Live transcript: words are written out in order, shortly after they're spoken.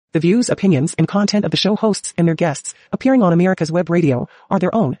The views, opinions, and content of the show hosts and their guests appearing on America's Web Radio are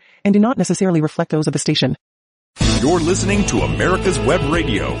their own and do not necessarily reflect those of the station. You're listening to America's Web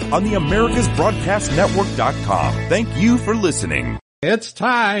Radio on the AmericasBroadcastNetwork.com. Thank you for listening. It's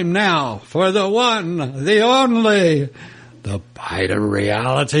time now for the one, the only, the Bite of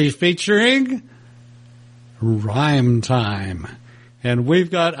Reality featuring Rhyme Time. And we've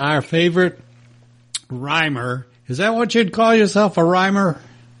got our favorite rhymer. Is that what you'd call yourself, a rhymer?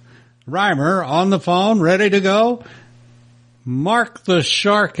 Rhymer on the phone, ready to go. Mark the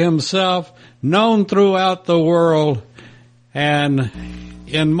Shark himself, known throughout the world and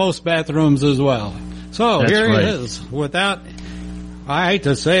in most bathrooms as well. So that's here right. He is. I hate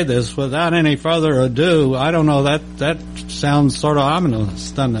to say this, without any further ado, I don't know, that sounds sort of ominous,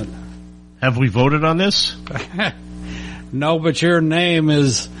 doesn't it? Have we voted on this? No, but your name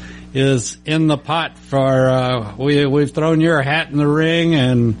is in the pot for, we've thrown your hat in the ring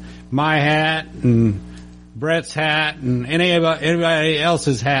and my hat and Brett's hat and anybody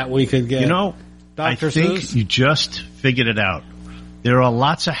else's hat we could get. You know, Dr. I think Seuss? You just figured it out. There are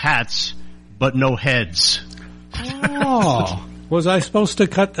lots of hats, but no heads. Oh, was I supposed to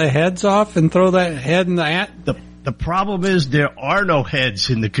cut the heads off and throw that head in the hat? The problem is there are no heads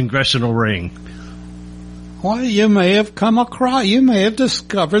in the congressional ring. Well, you may have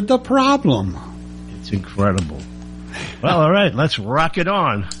discovered the problem. It's incredible. Well, all right, let's rock it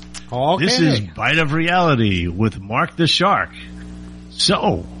on. Okay. This is Bite of Reality with Mark the Shark.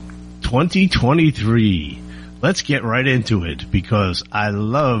 So, 2023. Let's get right into it because I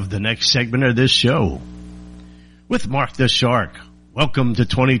love the next segment of this show. With Mark the Shark, welcome to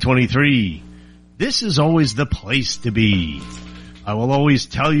 2023. This is always the place to be. I will always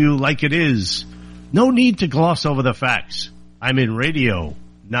tell you like it is. No need to gloss over the facts. I'm in radio,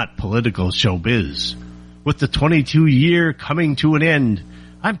 not political showbiz. With the 22-year coming to an end,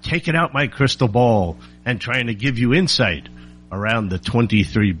 I'm taking out my crystal ball and trying to give you insight around the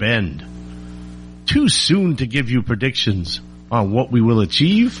 23 bend. Too soon to give you predictions on what we will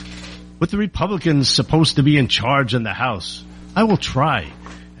achieve. With the Republicans supposed to be in charge in the House, I will try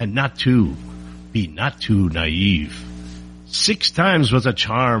and not too naive. 6 times was a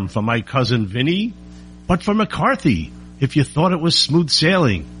charm for my cousin Vinny, but for McCarthy, if you thought it was smooth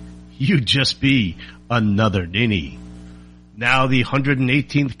sailing, you'd just be another ninny. Now the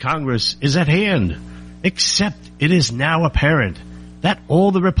 118th Congress is at hand, except it is now apparent that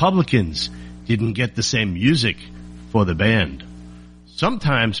all the Republicans didn't get the same music for the band.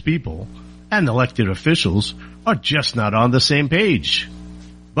 Sometimes people and elected officials are just not on the same page.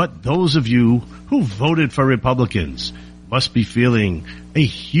 But those of you who voted for Republicans must be feeling a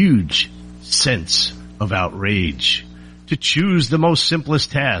huge sense of outrage. To choose the most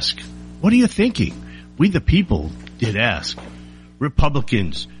simplest task, what are you thinking? We the people did ask.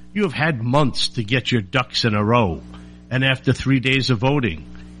 Republicans, you have had months to get your ducks in a row, and after 3 days of voting,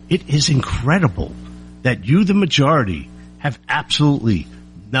 it is incredible that you, the majority, have absolutely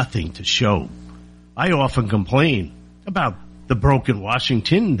nothing to show. I often complain about the broken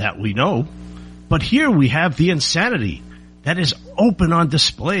Washington that we know, but here we have the insanity that is open on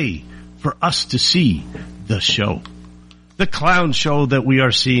display for us to see the show. The clown show that we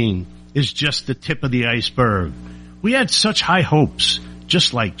are seeing is just the tip of the iceberg. We had such high hopes,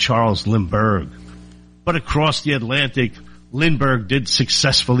 just like Charles Lindbergh. But across the Atlantic, Lindbergh did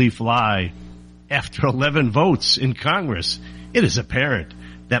successfully fly. After 11 votes in Congress, it is apparent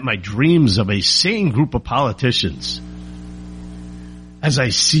that my dreams of a sane group of politicians, as I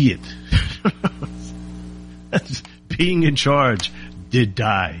see it, being in charge, did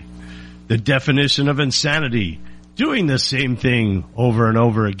die. The definition of insanity, doing the same thing over and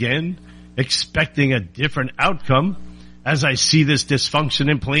over again, expecting a different outcome, as I see this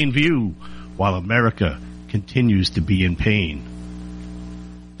dysfunction in plain view, while America continues to be in pain.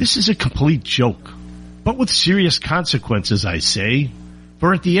 This is a complete joke, but with serious consequences, I say,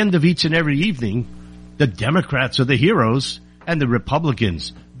 for at the end of each and every evening, the Democrats are the heroes and the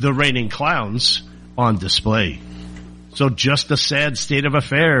Republicans, the reigning clowns, on display. So just a sad state of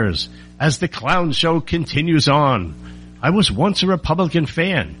affairs as the clown show continues on. I was once a Republican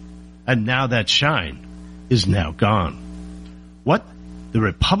fan, and now that shine is now gone. What the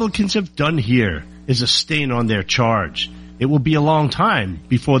Republicans have done here is a stain on their charge. It will be a long time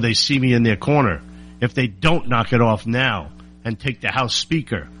before they see me in their corner if they don't knock it off now and take the House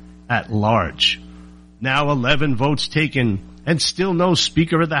Speaker at large. Now 11 votes taken and still no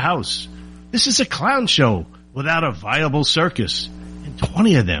Speaker of the House. This is a clown show without a viable circus, and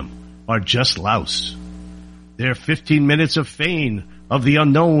 20 of them are just louse. Their 15 minutes of fame of the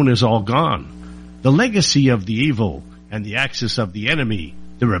unknown is all gone. The legacy of the evil and the axis of the enemy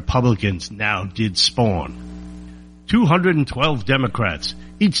the Republicans now did spawn. 212 Democrats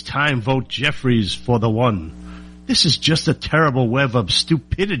each time vote Jeffries for the one. This is just a terrible web of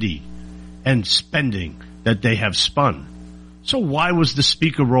stupidity and spending that they have spun. So why was the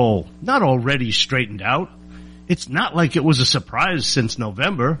speaker role not already straightened out? It's not like it was a surprise since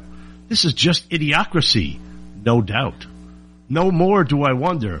November. This is just idiocracy, no doubt. No more do I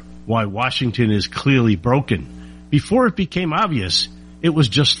wonder why Washington is clearly broken. Before it became obvious, it was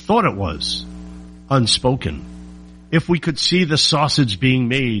just thought it was. Unspoken. If we could see the sausage being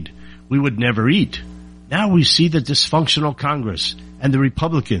made, we would never eat. Now we see the dysfunctional Congress and the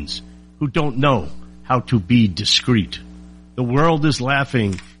Republicans who don't know how to be discreet. The world is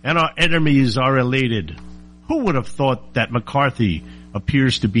laughing and our enemies are elated. Who would have thought that McCarthy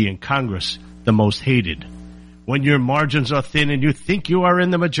appears to be in Congress the most hated? When your margins are thin and you think you are in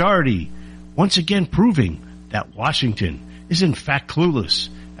the majority, once again proving that Washington is in fact clueless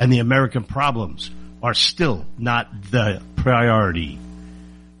and the American problems are still not the priority.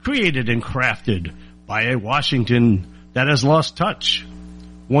 Created and crafted by a Washington that has lost touch.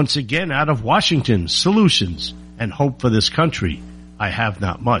 Once again, out of Washington, solutions and hope for this country, I have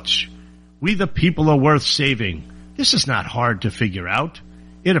not much. We the people are worth saving. This is not hard to figure out.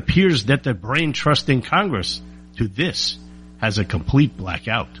 It appears that the brain-trusting Congress to this has a complete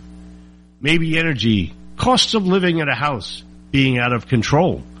blackout. Maybe energy, costs of living in a house being out of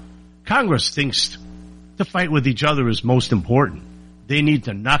control. Congress thinks to fight with each other is most important. They need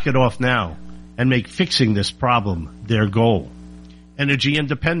to knock it off now and make fixing this problem their goal. Energy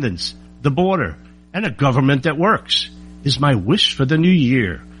independence, the border, and a government that works is my wish for the new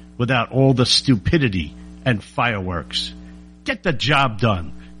year without all the stupidity and fireworks. Get the job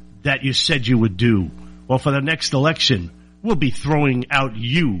done that you said you would do, or for the next election, we'll be throwing out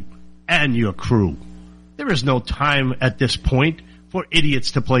you and your crew. There is no time at this point for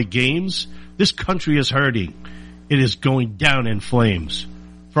idiots to play games. This country is hurting. It is going down in flames.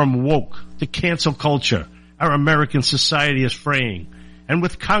 From woke to cancel culture, our American society is fraying. And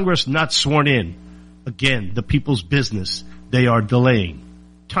with Congress not sworn in, again, the people's business they are delaying.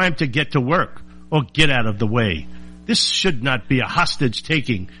 Time to get to work or get out of the way. This should not be a hostage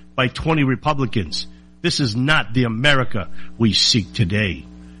taking by 20 Republicans. This is not the America we seek today.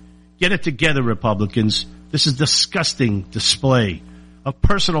 Get it together, Republicans. This is a disgusting display of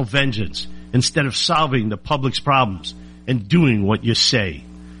personal vengeance instead of solving the public's problems and doing what you say.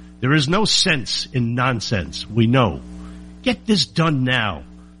 There is no sense in nonsense, we know. Get this done now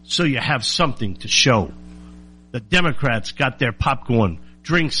so you have something to show. The Democrats got their popcorn,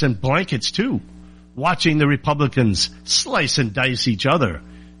 drinks, and blankets too. Watching the Republicans slice and dice each other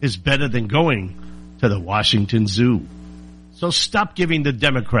is better than going to the Washington Zoo. So stop giving the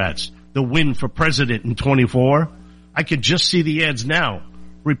Democrats the win for president in 24. I could just see the ads now.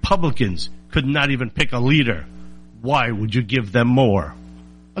 Republicans could not even pick a leader. Why would you give them more?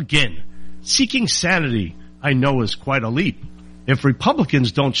 Again, seeking sanity, I know, is quite a leap. If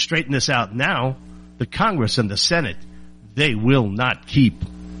Republicans don't straighten this out now, the Congress and the Senate, they will not keep.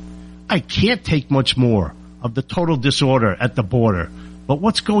 I can't take much more of the total disorder at the border, but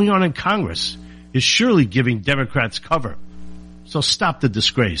what's going on in Congress is surely giving Democrats cover. So stop the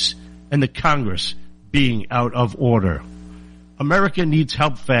disgrace and the Congress being out of order. America needs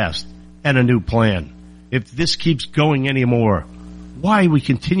help fast and a new plan. If this keeps going anymore, why we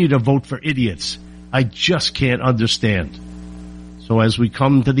continue to vote for idiots, I just can't understand. So as we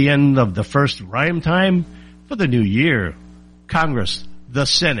come to the end of the first rhyme time for the new year, Congress, the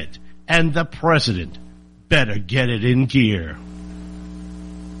Senate, and the President better get it in gear.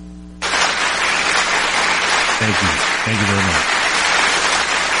 Thank you. Thank you very much.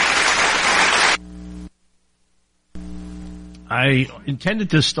 I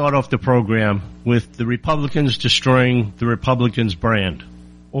intended to start off the program with the Republicans destroying the Republicans brand,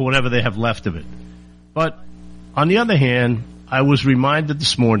 or whatever they have left of it. But on the other hand, I was reminded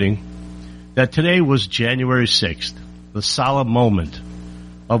this morning that today was January 6th, the solemn moment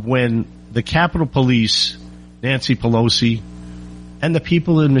of when the Capitol Police, Nancy Pelosi, and the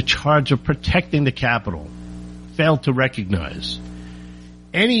people in the charge of protecting the Capitol failed to recognize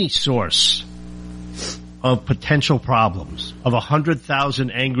any source of potential problems of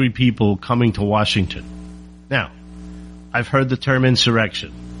 100,000 angry people coming to Washington. Now, I've heard the term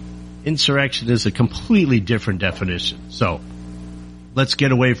insurrection. Insurrection is a completely different definition. So, let's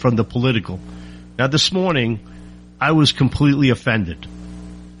get away from the political. Now, this morning, I was completely offended.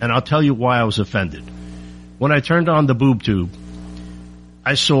 And I'll tell you why I was offended. When I turned on the boob tube,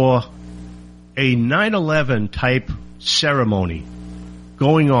 I saw a 9/11 type ceremony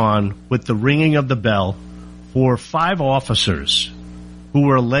going on with the ringing of the bell for 5 officers who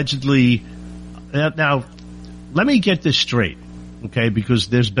were allegedly... Now, let me get this straight, okay, because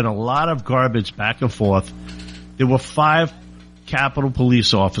there's been a lot of garbage back and forth. There were 5 Capitol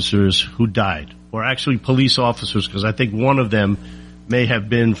police officers who died, or actually police officers, because I think one of them may have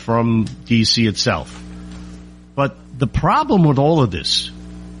been from D.C. itself. But the problem with all of this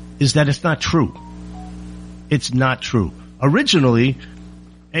is that it's not true. It's not true. Originally,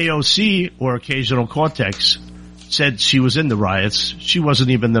 AOC, or Occasional Cortex, said she was in the riots. She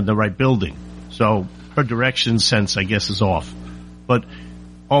wasn't even in the right building. So her direction sense, I guess, is off. But,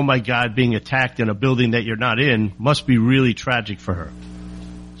 oh my God, being attacked in a building that you're not in must be really tragic for her.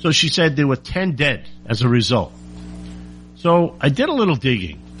 So she said there were 10 dead as a result. So I did a little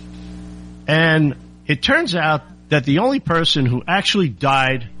digging. And it turns out that the only person who actually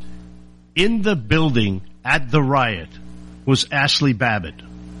died in the building at the riot was Ashley Babbitt.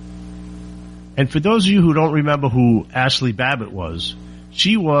 And for those of you who don't remember who Ashley Babbitt was,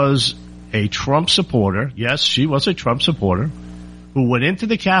 she was a Trump supporter. Yes, she was a Trump supporter who went into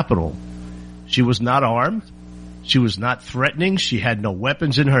the Capitol. She was not armed. She was not threatening. She had no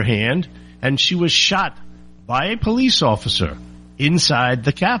weapons in her hand. And she was shot by a police officer inside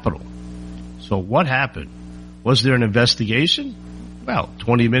the Capitol. So what happened? Was there an investigation? Well,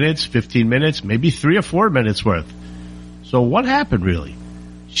 20 minutes, 15 minutes, maybe 3 or 4 minutes worth. So what happened really?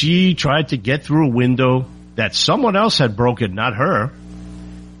 She tried to get through a window that someone else had broken, not her,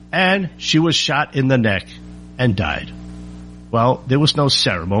 and she was shot in the neck and died. Well, there was no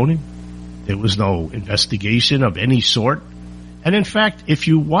ceremony. There was no investigation of any sort. And in fact, if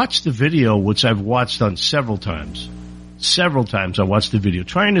you watch the video, which I've watched on several times I watched the video,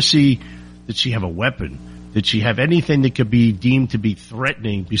 trying to see, did she have a weapon? Did she have anything that could be deemed to be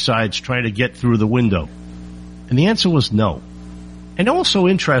threatening besides trying to get through the window? And the answer was no. And also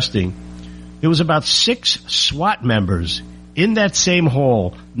interesting, there was about 6 SWAT members in that same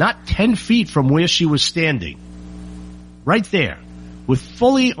hall, not 10 feet from where she was standing, right there, with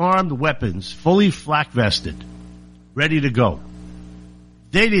fully armed weapons, fully flak vested, ready to go.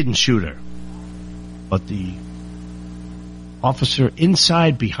 They didn't shoot her, but the officer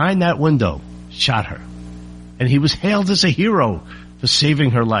inside behind that window shot her. And he was hailed as a hero for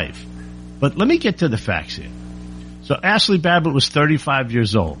saving her life. But let me get to the facts here. So Ashley Babbitt was 35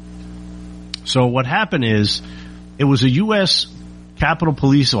 years old. So what happened is, it was a U.S. Capitol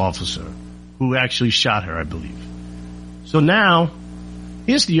Police officer who actually shot her, I believe. So now,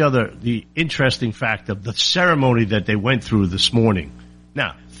 here's the interesting fact of the ceremony that they went through this morning.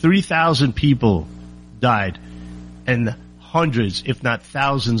 Now, 3,000 people died, and hundreds, if not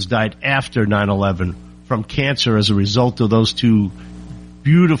thousands, died after 9/11 from cancer as a result of those 2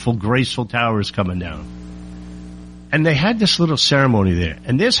 beautiful, graceful towers coming down. And they had this little ceremony there.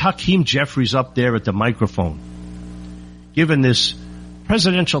 And there's Hakeem Jeffries up there at the microphone, giving this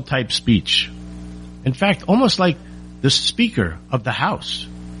presidential type speech. In fact, almost like the Speaker of the House.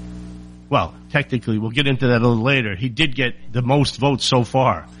 Well, technically, we'll get into that a little later. He did get the most votes so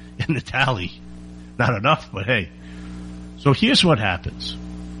far in the tally. Not enough, but hey. So here's what happens.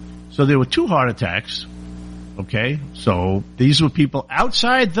 So there were 2 heart attacks. Okay, so these were people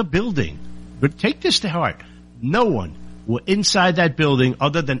outside the building. But take this to heart. No one were inside that building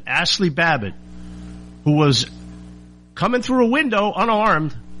other than Ashley Babbitt, who was coming through a window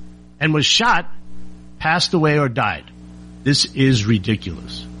unarmed and was shot, passed away, or died. This is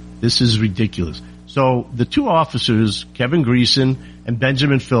ridiculous. This is ridiculous. So the 2 officers, Kevin Greason and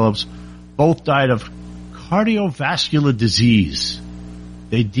Benjamin Phillips, both died of cardiovascular disease.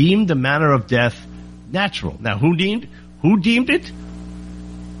 They deemed the manner of death natural. Now, who deemed it?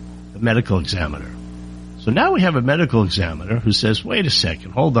 The medical examiner. So now we have a medical examiner who says, wait a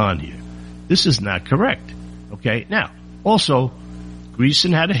second, hold on here. This is not correct. Okay? Now, also,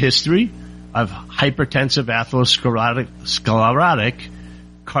 Greason had a history of hypertensive atherosclerotic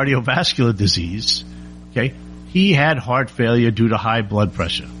cardiovascular disease. Okay? He had heart failure due to high blood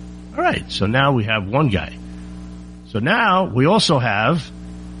pressure. All right, so now we have one guy. So now we also have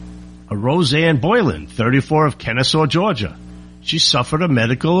a Roseanne Boylan, 34 of Kennesaw, Georgia. She suffered a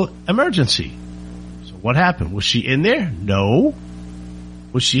medical emergency. So what happened? Was she in there? No.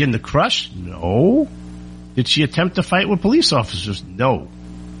 Was she in the crush? No. Did she attempt to fight with police officers? No.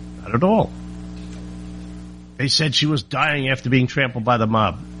 Not at all. They said she was dying after being trampled by the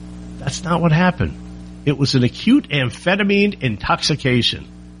mob. That's not what happened. It was an acute amphetamine intoxication,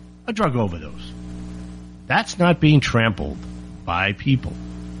 a drug overdose. That's not being trampled by people.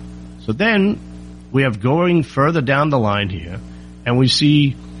 So then we have going further down the line here, and we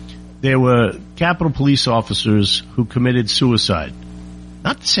see there were Capitol Police officers who committed suicide.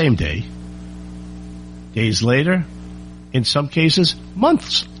 Not the same day. Days later, in some cases,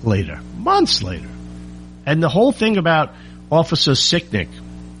 months later. And the whole thing about Officer Sicknick,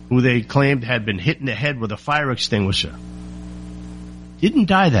 who they claimed had been hit in the head with a fire extinguisher, didn't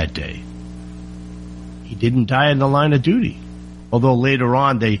die that day. He didn't die in the line of duty. Although later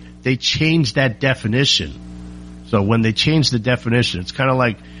on they changed that definition. So when they changed the definition, it's kind of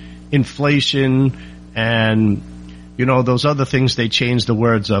like inflation and, you know, those other things they changed the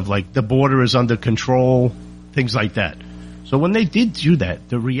words of, like the border is under control, things like that. So when they did do that,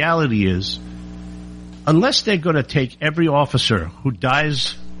 the reality is, unless they're going to take every officer who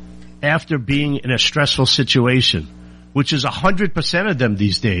dies after being in a stressful situation, which is 100% of them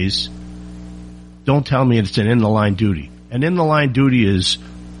these days, don't tell me it's an in-the-line duty. An in-the-line duty is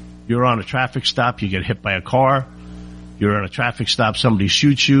you're on a traffic stop, you get hit by a car, you're on a traffic stop, somebody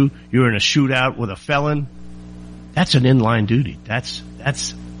shoots you, you're in a shootout with a felon. That's an in-line duty. That's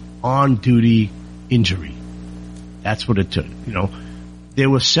on-duty injury. That's what it took. You know, there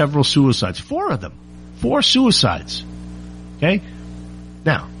were several suicides, 4 of them. 4 suicides. Okay?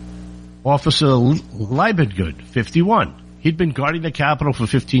 Now, Officer Liebedgood, 51. He'd been guarding the Capitol for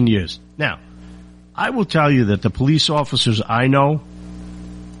 15 years. Now, I will tell you that the police officers I know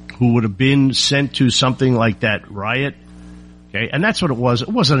who would have been sent to something like that riot, okay, and that's what it was. It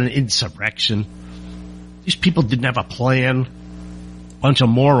wasn't an insurrection. These people didn't have a plan. Bunch of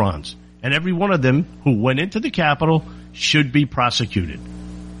morons. And every one of them who went into the Capitol should be prosecuted.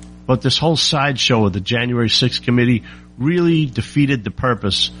 But this whole sideshow of the January 6th committee really defeated the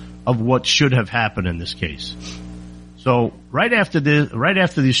purpose of what should have happened in this case. So right after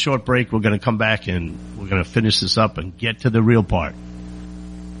this short break, we're going to come back and we're going to finish this up and get to the real part.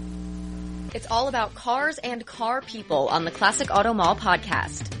 It's all about cars and car people on the Classic Auto Mall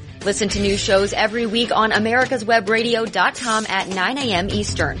podcast. Listen to new shows every week on americaswebradio.com at 9 a.m.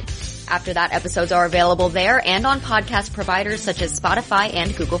 Eastern. After that, episodes are available there and on podcast providers such as Spotify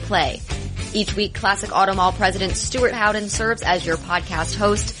and Google Play. Each week, Classic Auto Mall President Stuart Howden serves as your podcast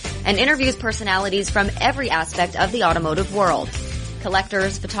host and interviews personalities from every aspect of the automotive world.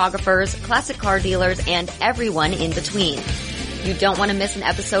 Collectors, photographers, classic car dealers, and everyone in between. You don't want to miss an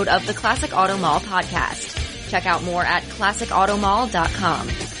episode of the Classic Auto Mall podcast. Check out more at classicautomall.com.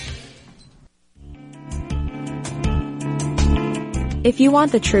 If you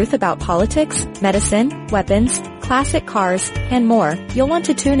want the truth about politics, medicine, weapons, classic cars, and more, you'll want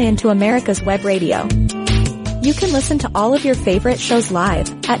to tune in to America's Web Radio. You can listen to all of your favorite shows live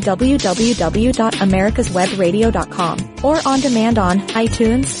at www.americaswebradio.com or on demand on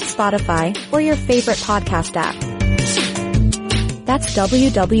iTunes, Spotify, or your favorite podcast app. That's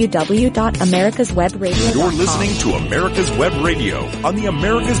www.americaswebradio.com. You're listening to America's Web Radio on the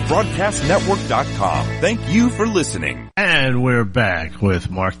AmericasBroadcastNetwork.com. Thank you for listening. And we're back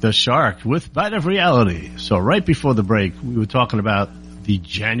with Mark the Shark with Bite of Reality. So right before the break, we were talking about the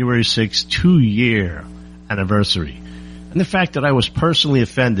January 6th 2-year anniversary and the fact that I was personally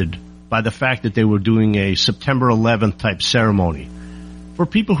offended by the fact that they were doing a September 11th type ceremony for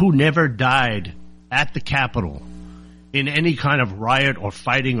people who never died at the Capitol in any kind of riot or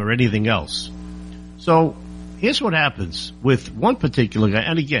fighting or anything else. So here's what happens with one particular guy.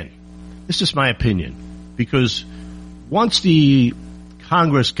 And again, this is my opinion, because once the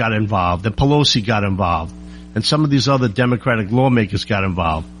Congress got involved and Pelosi got involved and some of these other Democratic lawmakers got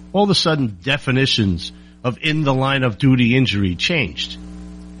involved, all of a sudden definitions of in the line of duty injury changed.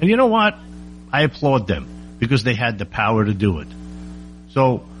 And you know what? I applaud them because they had the power to do it.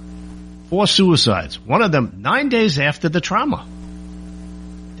 So 4 suicides, one of them 9 days after the trauma.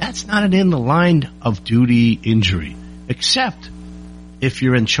 That's not an in the line of duty injury, except if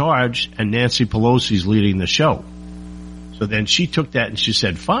you're in charge and Nancy Pelosi's leading the show. So then she took that and she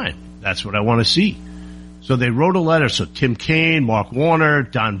said, fine, that's what I want to see. So they wrote a letter. So Tim Kaine, Mark Warner,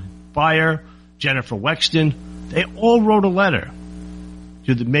 Don Beyer, Jennifer Wexton, they all wrote a letter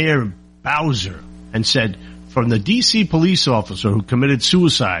to the Mayor Bowser and said, from the D.C. police officer who committed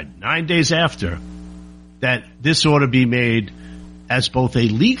suicide 9 days after, that this ought to be made as both a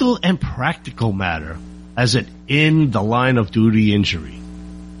legal and practical matter as an in the line of duty injury.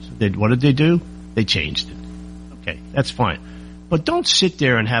 So what did they do? They changed it. Okay, that's fine. But don't sit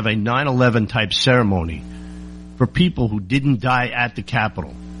there and have a 9/11 type ceremony for people who didn't die at the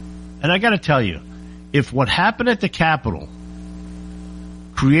Capitol. And I got to tell you, if what happened at the Capitol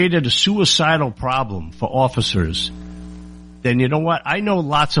created a suicidal problem for officers, then you know what? I know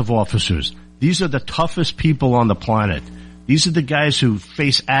lots of officers. These are the toughest people on the planet. These are the guys who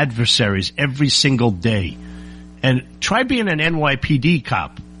face adversaries every single day. And try being an NYPD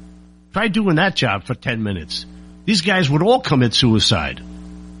cop. Try doing that job for 10 minutes. These guys would all commit suicide.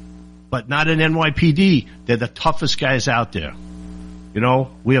 but not in NYPD. They're the toughest guys out there. You know,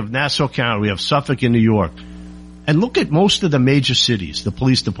 we have Nassau County, we have Suffolk in New York. And look at most of the major cities, the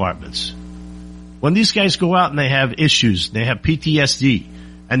police departments. When these guys go out and they have issues, they have PTSD,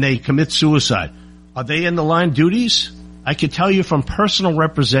 and they commit suicide, are they in the line duties? I can tell you from personal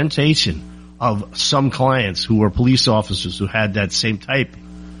representation of some clients who were police officers who had that same type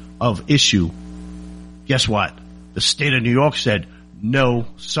of issue. Guess what? The state of New York said, no,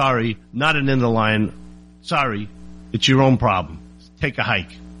 sorry, not an in the line. Sorry, it's your own problem. Take a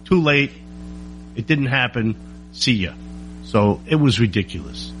hike. Too late. It didn't happen. See ya. So it was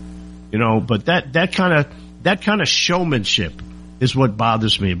ridiculous. You know, but that kind of showmanship is what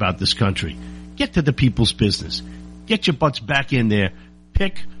bothers me about this country. Get to the people's business. Get your butts back in there.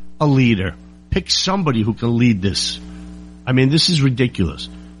 Pick a leader. Pick somebody who can lead this. I mean, this is ridiculous.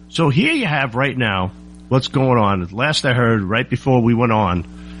 So here you have right now what's going on. Last I heard, right before we went on,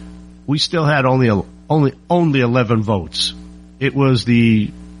 we still had only 11 votes. It was I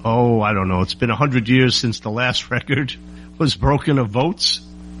don't know, it's been 100 years since the last record was broken of votes.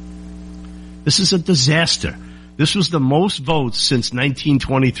 This is a disaster. This was the most votes since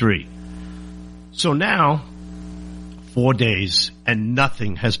 1923. So now, 4 days, and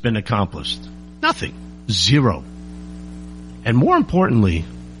nothing has been accomplished. Nothing. Zero. And more importantly,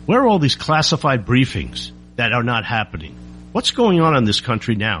 where are all these classified briefings that are not happening? What's going on in this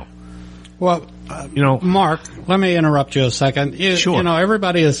country now? Well, Mark, let me interrupt you a second. Sure. You know,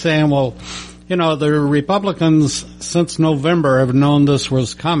 everybody is saying, well, you know, the Republicans since November have known this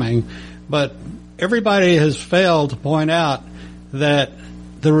was coming, but everybody has failed to point out that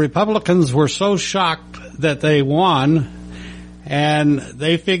the Republicans were so shocked that they won, and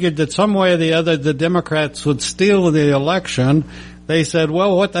they figured that some way or the other the Democrats would steal the election. They said,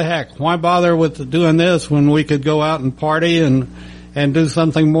 well, what the heck? Why bother with doing this when we could go out and party and do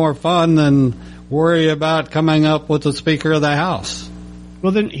something more fun than worry about coming up with the Speaker of the House?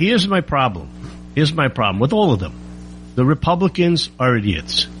 Well, then here's my problem. Here's my problem with all of them. The Republicans are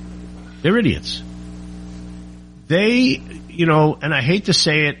idiots. They're idiots. They, you know, and I hate to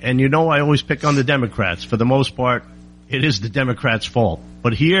say it, and you know I always pick on the Democrats. For the most part, it is the Democrats' fault.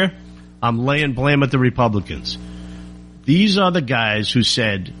 But here, I'm laying blame at the Republicans. These are the guys who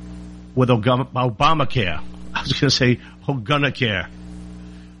said, with Obamacare, I was going to say Ogunacare,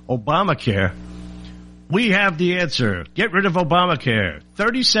 Obamacare, we have the answer. Get rid of Obamacare.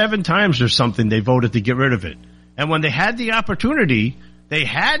 37 times or something they voted to get rid of it. And when they had the opportunity, they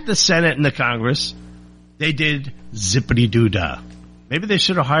had the Senate and the Congress, they did zippity-doo-dah. Maybe they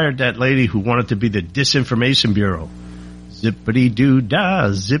should have hired that lady who wanted to be the Disinformation Bureau. Zippity-doo-dah,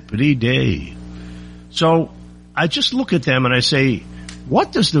 zippity-day. So I just look at them and I say,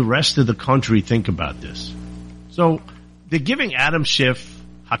 what does the rest of the country think about this? So they're giving Adam Schiff,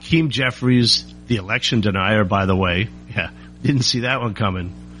 Hakeem Jeffries, the election denier, by the way. Yeah, didn't see that one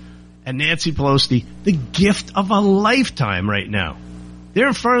coming. And Nancy Pelosi, the gift of a lifetime right now. They're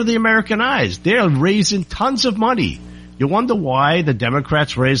in front of the American eyes. They're raising tons of money. You wonder why the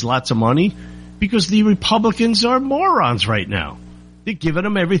Democrats raise lots of money? Because the Republicans are morons right now. They're giving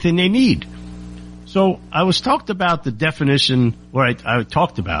them everything they need. So I talked about the definition the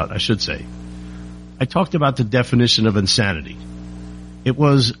definition of insanity. It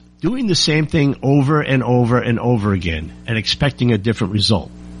was doing the same thing over and over and over again and expecting a different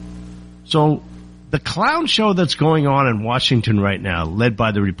result. So the clown show that's going on in Washington right now, led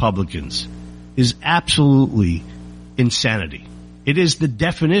by the Republicans, is absolutely insanity. It is the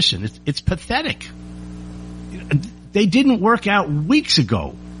definition. It's pathetic. They didn't work out weeks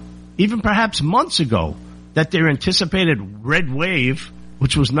ago, even perhaps months ago, that their anticipated red wave,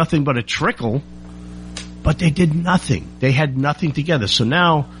 which was nothing but a trickle, but they did nothing. They had nothing together. So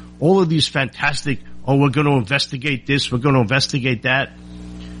now all of these fantastic, we're going to investigate this, we're going to investigate that.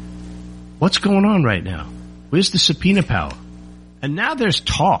 What's going on right now? Where's the subpoena power? And now there's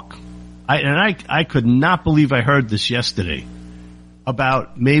talk. I could not believe I heard this yesterday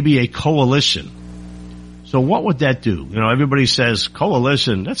about maybe a coalition. So what would that do? You know, everybody says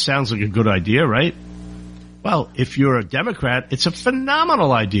coalition. That sounds like a good idea, right? Well, if you're a Democrat, it's a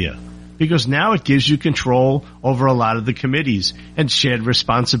phenomenal idea because now it gives you control over a lot of the committees and shared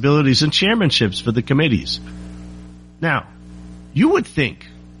responsibilities and chairmanships for the committees. Now, you would think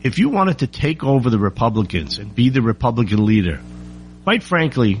if you wanted to take over the Republicans and be the Republican leader, quite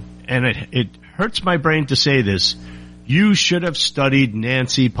frankly, and it hurts my brain to say this, you should have studied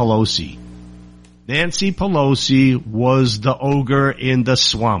Nancy Pelosi. Nancy Pelosi was the ogre in the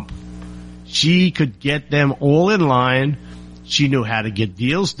swamp. She could get them all in line. She knew how to get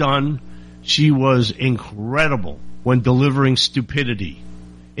deals done. She was incredible when delivering stupidity.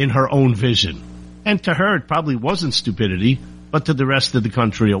 in her own vision. And to her, it probably wasn't stupidity, but to the rest of the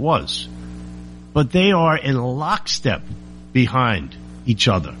country, it was. But they are in lockstep behind each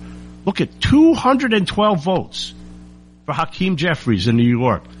other. Look at 212 votes for Hakeem Jeffries in New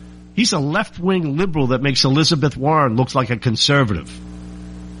York. He's a left-wing liberal that makes Elizabeth Warren look like a conservative.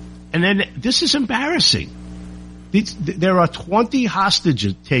 And then this is embarrassing. There are 20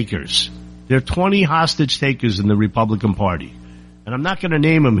 hostage takers. There are 20 hostage takers in the Republican Party. And I'm not going to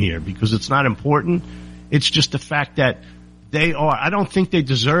name them here because it's not important. It's just the fact that I don't think they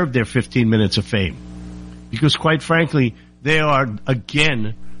deserve their 15 minutes of fame. Because quite frankly, they are,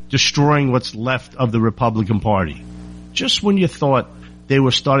 again, destroying what's left of the Republican Party. Just when you thought they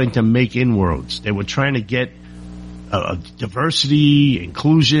were starting to make inroads, they were trying to get diversity,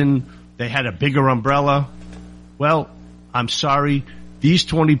 inclusion, they had a bigger umbrella. Well, I'm sorry, these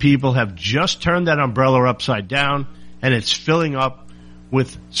 20 people have just turned that umbrella upside down, and it's filling up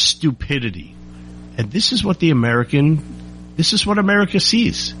with stupidity. And this is what America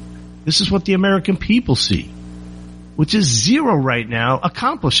sees. This is what the American people see, which is zero right now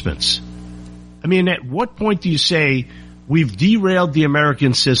accomplishments. I mean, at what point do you say we've derailed the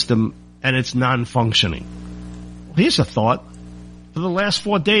American system and it's non-functioning? Well, here's a thought. For the last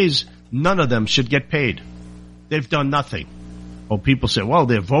 4 days, none of them should get paid. They've done nothing. Oh, people say, well,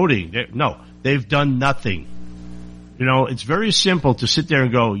 they're voting. No, they've done nothing. You know, it's very simple to sit there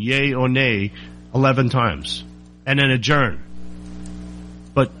and go yay or nay 11 times and then adjourn.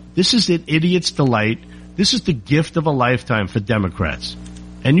 But this is an idiot's delight. This is the gift of a lifetime for Democrats.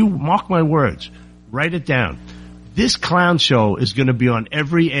 And you mark my words, write it down. This clown show is going to be on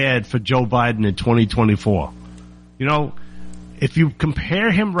every ad for Joe Biden in 2024. You know, if you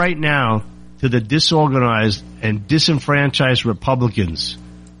compare him right now to the disorganized and disenfranchised Republicans,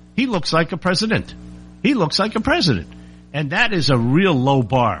 he looks like a president. He looks like a president. And that is a real low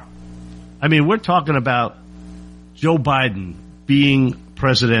bar. I mean, we're talking about Joe Biden being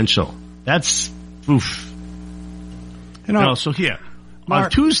presidential. That's, oof. So here, Mark,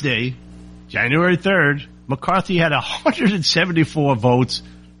 on Tuesday, January 3rd, McCarthy had 174 votes.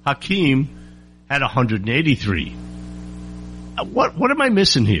 Hakeem had 183. What am I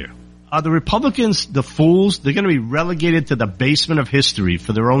missing here? Are the Republicans the fools? They're going to be relegated to the basement of history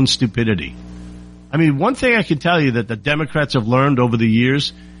for their own stupidity. I mean, one thing I can tell you that the Democrats have learned over the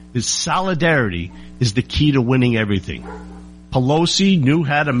years is solidarity is the key to winning everything. Pelosi knew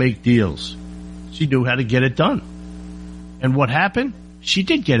how to make deals. She knew how to get it done. And what happened? She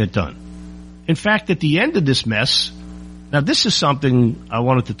did get it done. In fact, at the end of this mess, now this is something I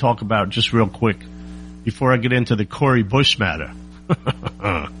wanted to talk about just real quick before I get into the Cori Bush matter.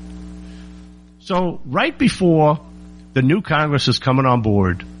 So right before the new Congress is coming on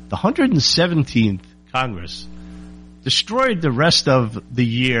board, the 117th Congress destroyed the rest of the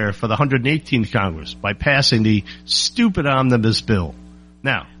year for the 118th Congress by passing the stupid omnibus bill.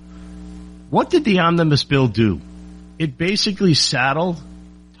 Now, what did the omnibus bill do? It basically saddled,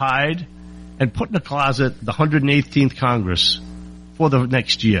 tied, and put in the closet the 118th Congress for the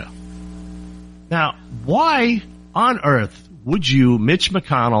next year. Now, why on earth would you, Mitch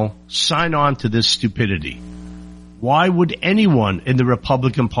McConnell, sign on to this stupidity? Why would anyone in the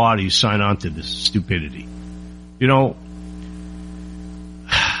Republican Party sign on to this stupidity? You know,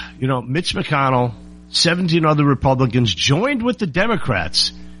 Mitch McConnell, 17 other Republicans joined with the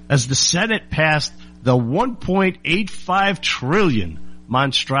Democrats as the Senate passed the $1.85 trillion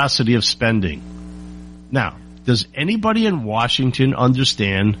monstrosity of spending. Now, does anybody in Washington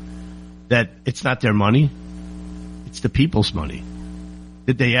understand that it's not their money? It's the people's money.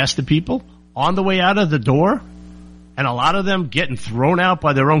 Did they ask the people on the way out of the door? And a lot of them getting thrown out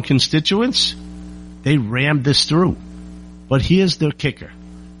by their own constituents? They rammed this through. But here's the kicker.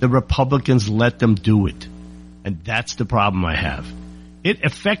 The Republicans let them do it. And that's the problem I have. It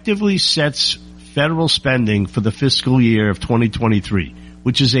effectively sets federal spending for the fiscal year of 2023,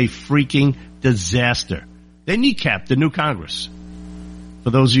 which is a freaking disaster. They kneecapped the new Congress. For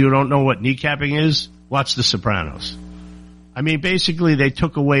those of you who don't know what kneecapping is, watch The Sopranos. I mean, basically, they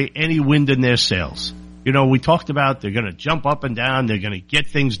took away any wind in their sails. You know, we talked about they're going to jump up and down, they're going to get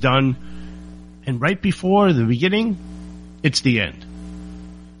things done. And right before the beginning, it's the end.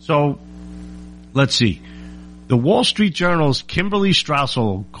 So, let's see. The Wall Street Journal's Kimberly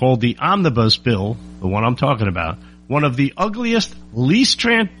Strassel called the omnibus bill, the one I'm talking about, one of the ugliest, least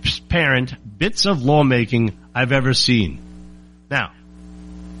transparent bits of lawmaking I've ever seen. Now,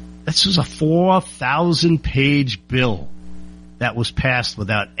 this was a 4,000-page bill that was passed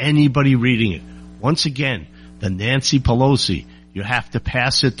without anybody reading it. Once again, the Nancy Pelosi, you have to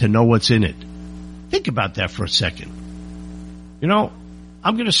pass it to know what's in it. Think about that for a second. You know,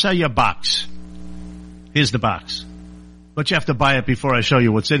 I'm going to sell you a box. Here's the box. But you have to buy it before I show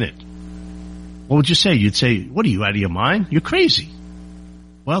you what's in it. What would you say? You'd say, what are you, out of your mind? You're crazy.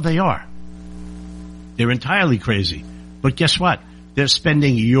 Well, they are. They're entirely crazy. But guess what? They're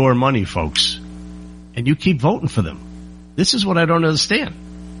spending your money, folks. And you keep voting for them. This is what I don't understand.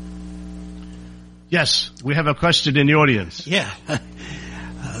 Yes, we have a question in the audience. Yeah.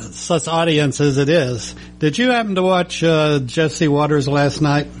 Such audience as it is. Did you happen to watch Jesse Waters last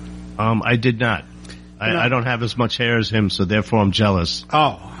night? I did not. I don't have as much hair as him, so therefore I'm jealous.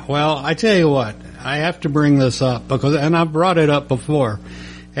 Oh, well, I tell you what. I have to bring this up and I've brought it up before.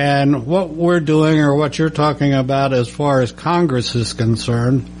 And what we're doing or what you're talking about as far as Congress is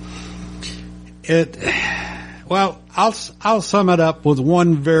concerned, I'll sum it up with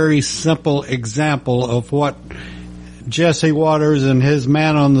one very simple example of what Jesse Waters and his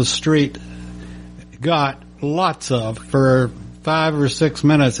man on the street got lots of for 5 or 6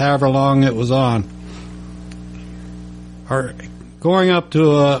 minutes, however long it was on. Or going up to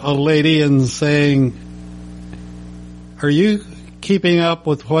a lady and saying, "Are you keeping up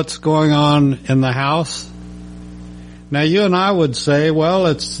with what's going on in the House?" Now you and I would say,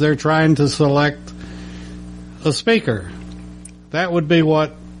 well, they're trying to select a speaker. That would be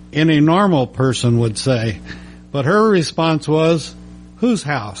what any normal person would say. But her response was, "Whose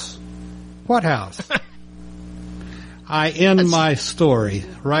house? What house?" I end my story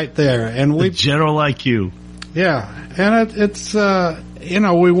right there. And we general IQ. Yeah. And it's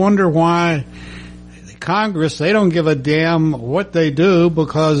we wonder why Congress, they don't give a damn what they do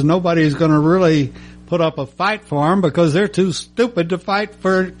because nobody's going to really put up a fight for them because they're too stupid to fight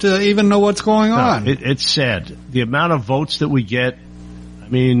to even know what's going on. It's sad. The amount of votes that we get, I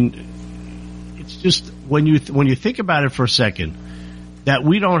mean, it's just, when you think about it for a second, that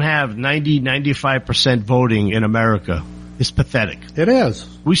we don't have 95% voting in America is pathetic. It is.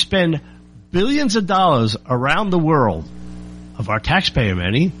 We spend billions of dollars around the world of our taxpayer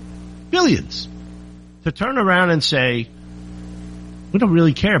money, billions, to turn around and say, we don't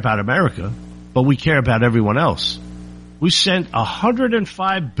really care about America, but we care about everyone else. We sent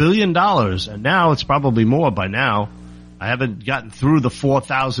 $105 billion, and now it's probably more by now. I haven't gotten through the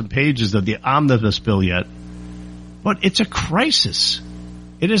 4,000 pages of the omnibus bill yet. But it's a crisis.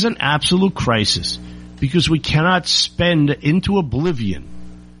 It is an absolute crisis because we cannot spend into oblivion.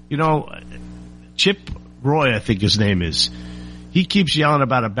 You know, Chip Roy, I think his name is, he keeps yelling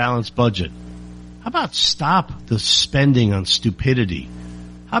about a balanced budget. How about stop the spending on stupidity?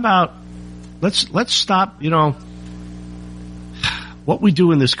 How about let's stop, what we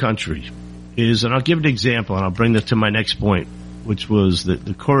do in this country is, and I'll give an example and I'll bring that to my next point, which was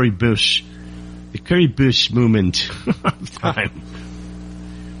the Cori Bush movement of time.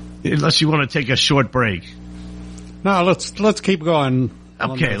 Unless you want to take a short break. No, let's keep going.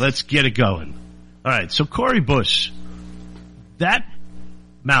 Okay, let's get it going. All right, so Cori Bush, that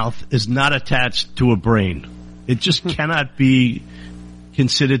mouth is not attached to a brain. It just cannot be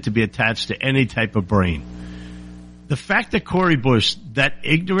considered to be attached to any type of brain. The fact that Cori Bush, that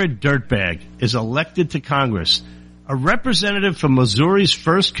ignorant dirtbag, is elected to Congress, a representative from Missouri's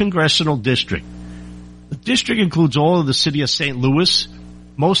 1st Congressional District. The district includes all of the city of St. Louis,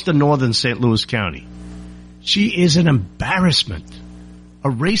 most of northern St. Louis County. She is an embarrassment, a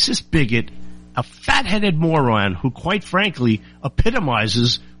racist bigot, a fat-headed moron who, quite frankly,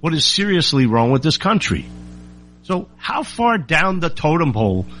 epitomizes what is seriously wrong with this country. So how far down the totem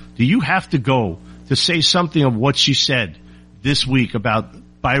pole do you have to go to say something of what she said this week about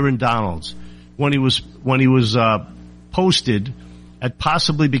Byron Donalds when he was posted at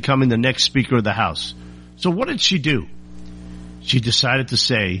possibly becoming the next Speaker of the House? So what did she do? She decided to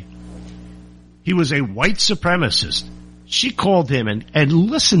say he was a white supremacist. She called him, and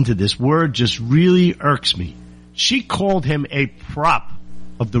listen to this word, just really irks me. She called him a prop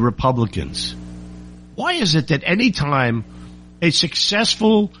of the Republicans. Why is it that any time a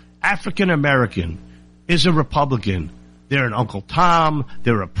successful African American is a Republican, they're an Uncle Tom,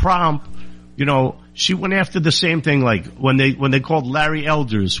 they're a prop? She went after the same thing, like when they called Larry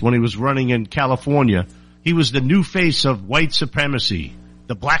Elders when he was running in California. He was the new face of white supremacy,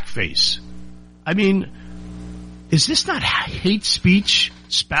 the blackface. I mean, is this not hate speech,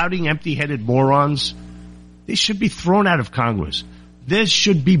 spouting empty-headed morons? They should be thrown out of Congress. This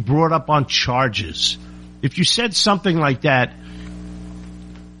should be brought up on charges. If you said something like that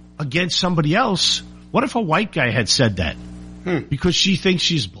against somebody else, what if a white guy had said that? Because she thinks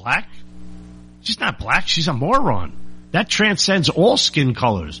she's black? She's not black. She's a moron. That transcends all skin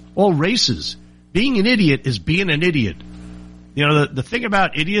colors, all races. Being an idiot is being an idiot. The thing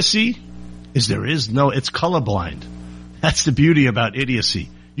about idiocy is it's colorblind. That's the beauty about idiocy.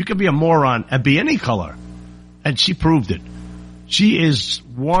 You can be a moron and be any color. And she proved it. She is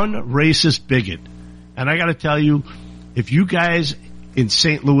one racist bigot. And I got to tell you, if you guys in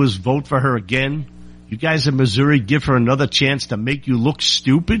St. Louis vote for her again, you guys in Missouri give her another chance to make you look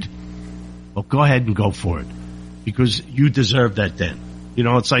stupid, well, go ahead and go for it. Because you deserve that then. You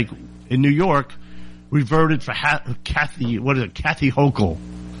know, it's like in New York, we voted for Kathy Hochul.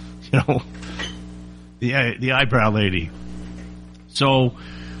 You know, the eyebrow lady. So,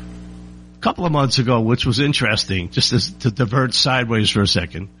 a couple of months ago, which was interesting, just to divert sideways for a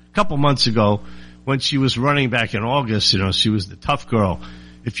second, a couple of months ago, when she was running back in August, you know, she was the tough girl.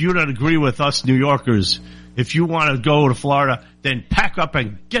 If you don't agree with us New Yorkers, if you want to go to Florida, then pack up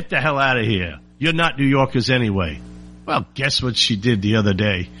and get the hell out of here. You're not New Yorkers anyway. Well, guess what she did the other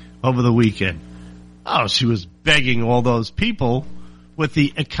day, over the weekend? Oh, she was begging all those people with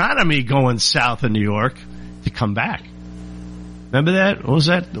the economy going south in New York to come back. Remember that? What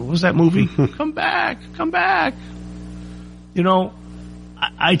was that movie? Come back. You know,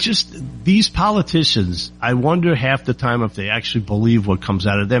 I just, these politicians, I wonder half the time if they actually believe what comes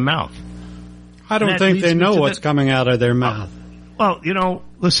out of their mouth. I don't think they know what's coming out of their mouth. Well, you know,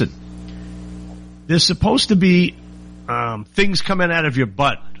 listen, there's supposed to be things coming out of your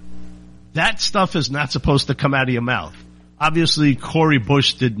butt. That stuff is not supposed to come out of your mouth. Obviously, Cori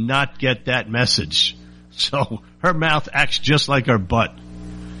Bush did not get that message. So her mouth acts just like her butt.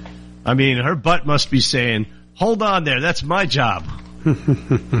 I mean, her butt must be saying, hold on there, that's my job.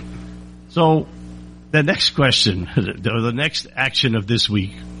 So the next question, or the next action of this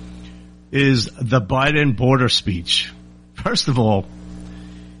week, is the Biden border speech. First of all,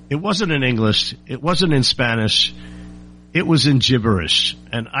 it wasn't in English, it wasn't in Spanish, it was in gibberish.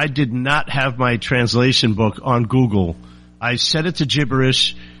 And I did not have my translation book on Google. I set it to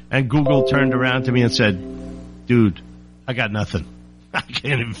gibberish, and Google turned around to me and said, dude, I got nothing. I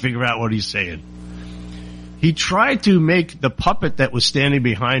can't even figure out what he's saying. He tried to make the puppet that was standing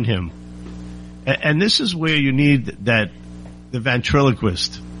behind him, and this is where you need the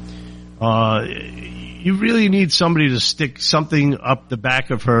ventriloquist. You really need somebody to stick something up the back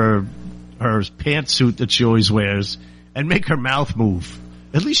of her pantsuit that she always wears and make her mouth move.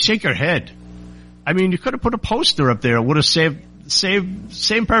 At least shake her head. I mean, you could have put a poster up there. It would have saved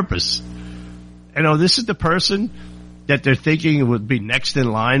same purpose. You know, this is the person that they're thinking would be next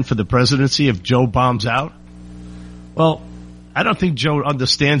in line for the presidency if Joe bombs out. Well, I don't think Joe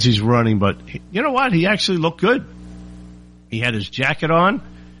understands he's running, but you know what? He actually looked good. He had his jacket on.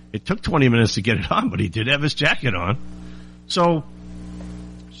 It took 20 minutes to get it on, but he did have his jacket on. So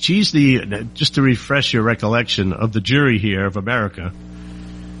she's just to refresh your recollection of the jury here of America,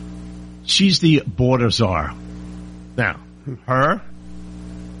 she's the border czar. Now, her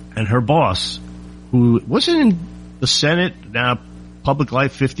and her boss, who wasn't in the Senate, now public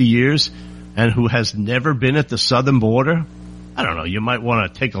life 50 years, and who has never been at the southern border, I don't know, you might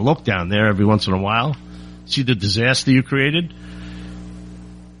want to take a look down there every once in a while, see the disaster you created.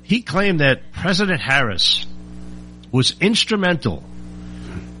 He claimed that President Harris was instrumental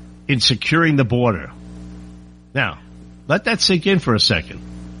in securing the border. Now, let that sink in for a second.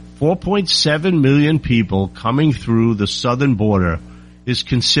 4.7 million people coming through the southern border is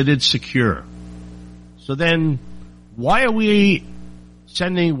considered secure. So then, why are we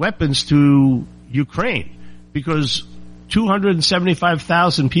sending weapons to Ukraine? Because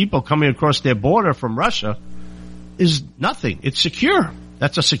 275,000 people coming across their border from Russia is nothing. It's secure.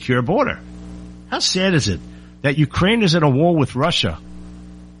 That's a secure border. How sad is it that Ukraine is in a war with Russia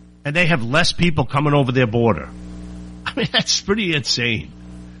and they have less people coming over their border? I mean, that's pretty insane.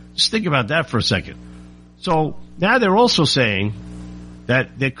 Just think about that for a second. So now they're also saying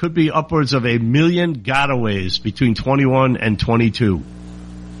that there could be upwards of 1 million gotaways between 21 and 22.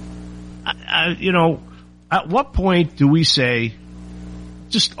 You know, at what point do we say,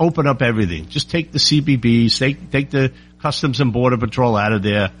 just open up everything? Just take the CBPs, take the Customs and Border Patrol out of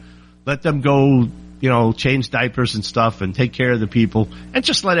there, let them go, you know, change diapers and stuff and take care of the people, and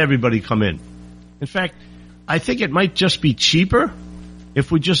just let everybody come in. In fact, I think it might just be cheaper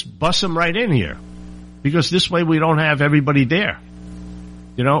if we just bus them right in here, because this way we don't have everybody there,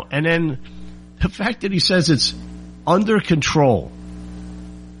 you know. And then the fact that he says it's under control,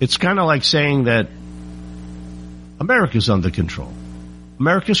 it's kind of like saying that America's under control.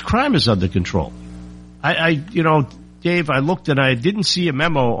 America's crime is under control. You know, Dave, I looked and I didn't see a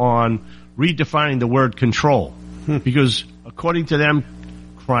memo on redefining the word control, because according to them,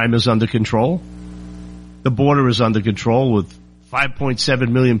 crime is under control. The border is under control with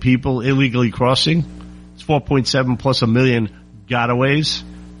 5.7 million people illegally crossing. It's 4.7 plus 1 million gotaways.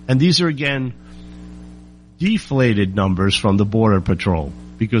 And these are, again, deflated numbers from the Border Patrol,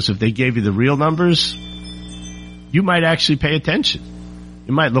 because if they gave you the real numbers, you might actually pay attention.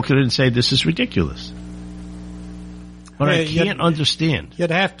 You might look at it and say, this is ridiculous. But I can't understand. You'd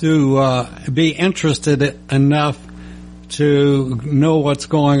have to be interested enough to know what's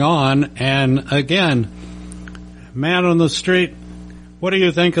going on. And again, man on the street, what do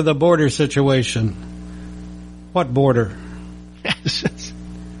you think of the border situation? What border?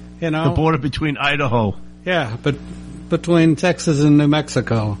 You know, the border between Idaho. Yeah, but between Texas and New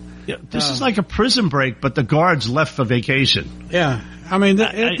Mexico. Yeah, this is like a prison break, but the guards left for vacation. Yeah, I mean,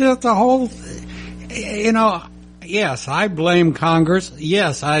 the whole, you know, yes, I blame Congress.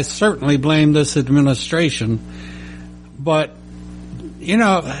 Yes, I certainly blame this administration. But, you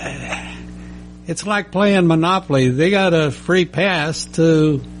know, it's like playing Monopoly. They got a free pass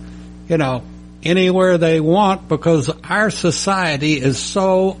to, you know, anywhere they want, because our society is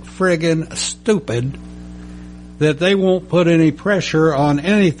so friggin' stupid that they won't put any pressure on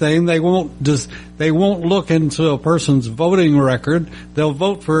anything. They won't look into a person's voting record. They'll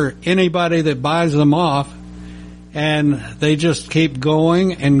vote for anybody that buys them off, and they just keep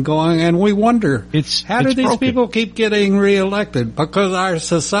going and going. And we wonder, how do these people keep getting reelected? Because our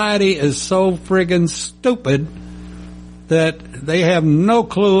society is so friggin' stupid that they have no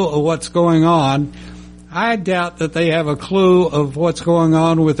clue of what's going on. I doubt that they have a clue of what's going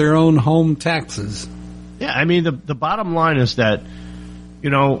on with their own home taxes. Yeah, I mean, the bottom line is that, you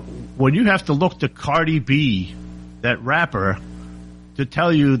know, when you have to look to Cardi B, that rapper, to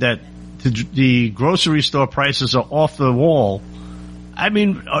tell you that the grocery store prices are off the wall, I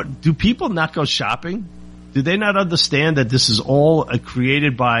mean, do people not go shopping? Do they not understand that this is all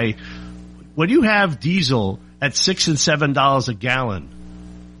created by, when you have diesel at $6 and $7 a gallon,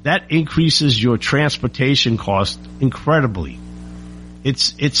 that increases your transportation cost incredibly.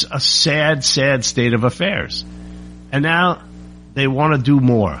 It's a sad, sad state of affairs. And now they want to do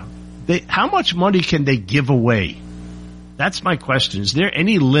more. How much money can they give away? That's my question. Is there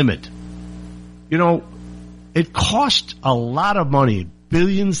any limit? You know, it costs a lot of money,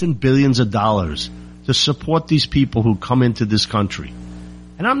 billions and billions of dollars, to support these people who come into this country.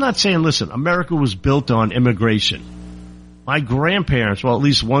 And I'm not saying, listen, America was built on immigration. My grandparents, well, at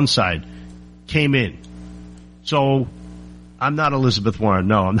least one side, came in. So I'm not Elizabeth Warren.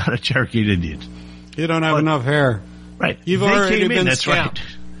 No, I'm not a Cherokee Indian. You don't have enough hair. Right. You've already been That's scalped.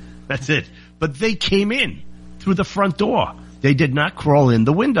 right. That's it. But they came in through the front door. They did not crawl in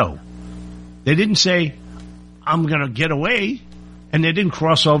the window. They didn't say, I'm going to get away. And they didn't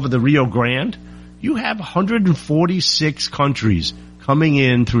cross over the Rio Grande. You have 146 countries coming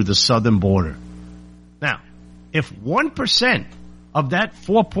in through the southern border. Now, if 1% of that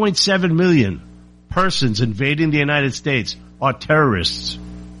 4.7 million persons invading the United States are terrorists,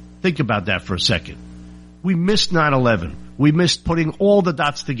 think about that for a second. We missed 9/11. We missed putting all the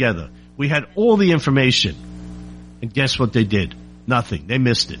dots together. We had all the information. And guess what they did? Nothing. They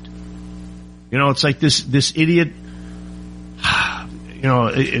missed it. You know, it's like this idiot. You know,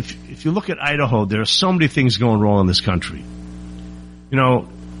 if you look at Idaho, there are so many things going wrong in this country. You know,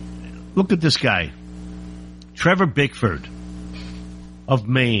 look at this guy, Trevor Bickford of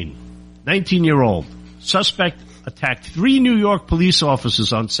Maine, 19-year-old. Suspect attacked 3 New York police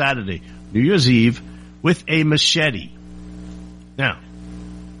officers on Saturday, New Year's Eve, with a machete. Now,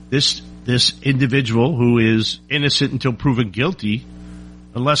 this individual, who is innocent until proven guilty,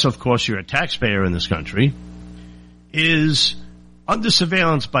 unless, of course, you're a taxpayer in this country, is under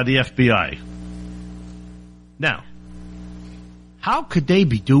surveillance by the FBI. Now, how could they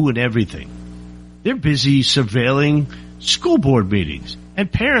be doing everything? They're busy surveilling school board meetings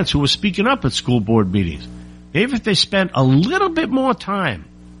and parents who are speaking up at school board meetings. Maybe if they spent a little bit more time,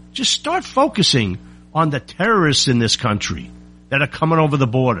 just start focusing on the terrorists in this country that are coming over the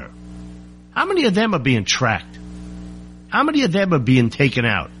border. How many of them are being tracked? How many of them are being taken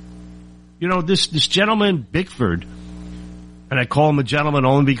out? You know, this gentleman, Bickford, and I call him a gentleman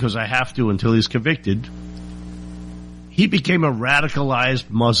only because I have to until he's convicted, he became a radicalized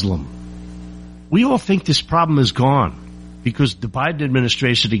Muslim. We all think this problem is gone because the Biden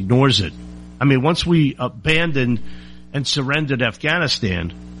administration ignores it. I mean, once we abandoned and surrendered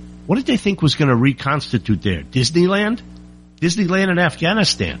Afghanistan, what did they think was going to reconstitute there? Disneyland? Disneyland in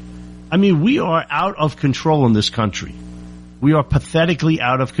Afghanistan. I mean, we are out of control in this country. We are pathetically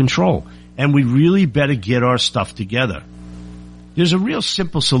out of control, and we really better get our stuff together. There's a real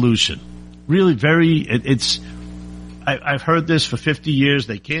simple solution. Really I've heard this for 50 years.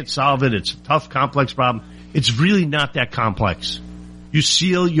 They can't solve it. It's a tough, complex problem. It's really not that complex. You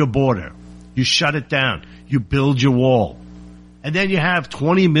seal your border. You shut it down. You build your wall. And then you have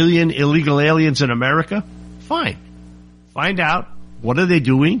 20 million illegal aliens in America. fine. Find out what are they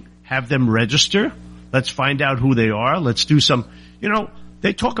doing, have them register. Let's find out who they are. Let's do some,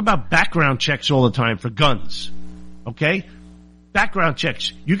 they talk about background checks all the time for guns. Okay? Background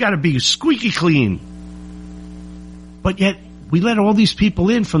checks. You gotta be squeaky clean. But yet, we let all these people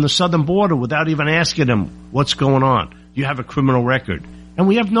in from the southern border without even asking them what's going on. Do you have a criminal record? And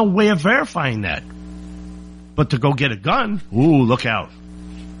we have no way of verifying that. But to go get a gun, ooh, look out.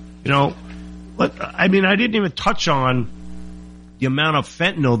 But I didn't even touch on the amount of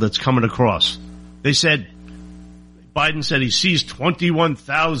fentanyl that's coming across. They said, Biden said he seized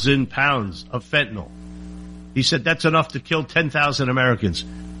 21,000 pounds of fentanyl. He said that's enough to kill 10,000 Americans.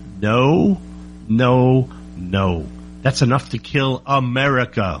 No. That's enough to kill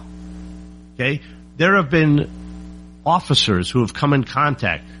America. Okay? There have been officers who have come in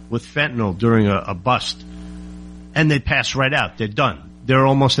contact with fentanyl during a bust, and they pass right out. They're done. They're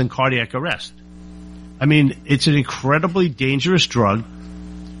almost in cardiac arrest. It's an incredibly dangerous drug.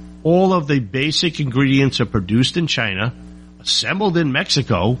 All of the basic ingredients are produced in China, assembled in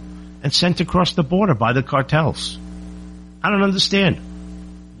Mexico, and sent across the border by the cartels. I don't understand.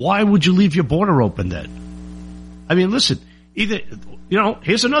 Why would you leave your border open then? Listen,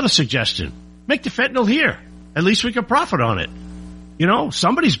 here's another suggestion. Make the fentanyl here. At least we can profit on it.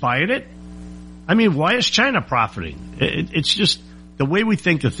 Somebody's buying it. Why is China profiting? It's just the way we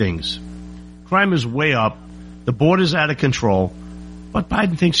think of things. Crime is way up. The border's out of control. But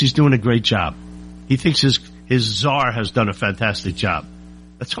Biden thinks he's doing a great job. He thinks his czar has done a fantastic job.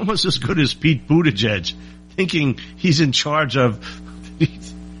 That's almost as good as Pete Buttigieg thinking he's in charge of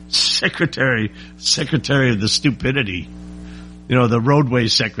secretary of the stupidity. The roadway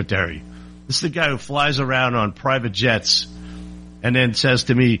secretary. This is the guy who flies around on private jets and then says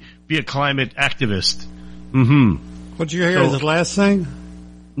to me, be a climate activist. Mm-hmm. What did you hear the last thing?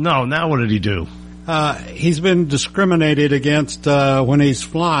 No, now what did he do? He's been discriminated against when he's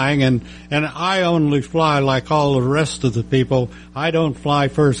flying, and I only fly like all the rest of the people. I don't fly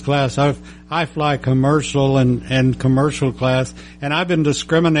first class. I fly commercial and commercial class, and I've been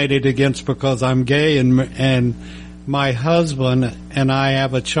discriminated against because I'm gay and my husband and I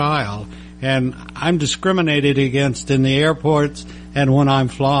have a child, and I'm discriminated against in the airports and when I'm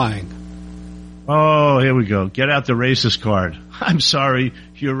flying. Oh, here we go. Get out the racist card. I'm sorry,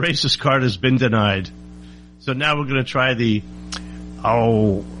 your racist card has been denied. So now we're going to try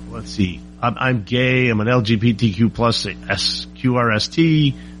let's see. I'm gay. I'm an LGBTQ plus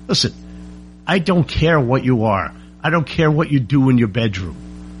SQRST. Listen, I don't care what you are. I don't care what you do in your bedroom.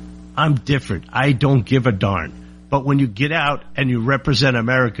 I'm different. I don't give a darn. But when you get out and you represent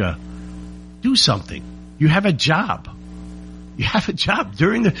America, do something. You have a job. You have a job.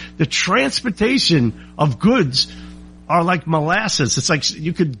 During the transportation of goods are like molasses. It's like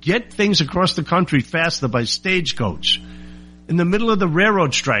you could get things across the country faster by stagecoach. In the middle of the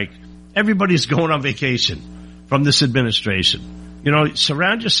railroad strike, everybody's going on vacation from this administration.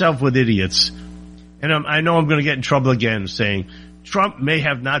 Surround yourself with idiots. And I know I'm going to get in trouble again saying Trump may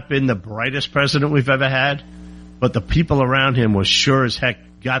have not been the brightest president we've ever had, but the people around him were sure as heck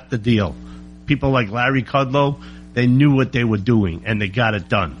got the deal. People like Larry Kudlow, they knew what they were doing, and they got it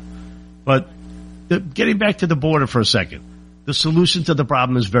done. But getting back to the border for a second, the solution to the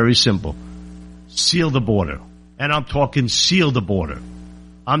problem is very simple. Seal the border. And I'm talking seal the border.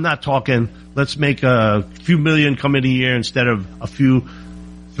 I'm not talking let's make a few million come in a year instead of a few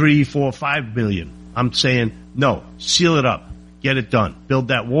 3, 4, 5 million. I'm saying no, seal it up. Get it done. Build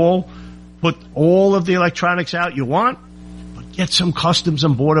that wall. Put all of the electronics out you want, but get some Customs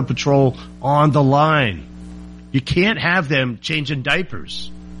and Border Patrol on the line. You can't have them changing diapers.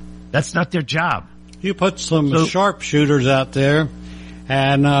 That's not their job. You put some sharpshooters out there,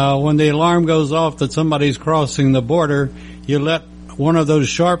 and when the alarm goes off that somebody's crossing the border, you let one of those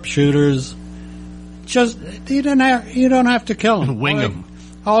sharpshooters you don't have to kill them. Wing them.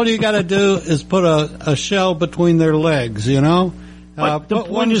 All you got to do is put a shell between their legs, But the put point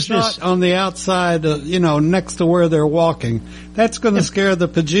one is shot this. on the outside, next to where they're walking. That's going to scare the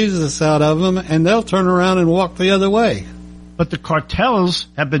bejesus out of them, and they'll turn around and walk the other way. But the cartels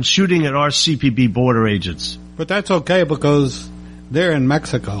have been shooting at our CPB border agents. But that's okay because they're in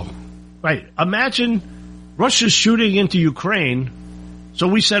Mexico. Right. Imagine Russia's shooting into Ukraine, so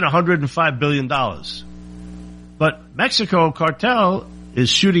we sent $105 billion. But Mexico cartel is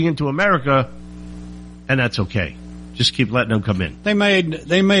shooting into America, and that's okay. Just keep letting them come in.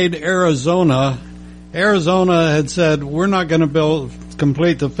 They made Arizona. Arizona had said, we're not going to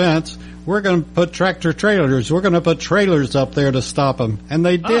complete the fence. We're going to put tractor trailers. We're going to put trailers up there to stop them. And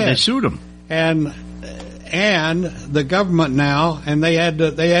they did. They sued them. And the government now, and they had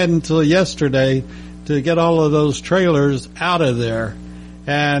until yesterday to get all of those trailers out of there.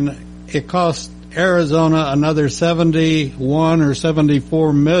 And it cost Arizona another 71 or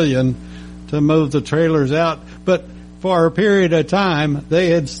 74 million to move the trailers out. But for a period of time, they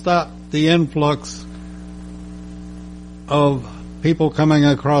had stopped the influx of people coming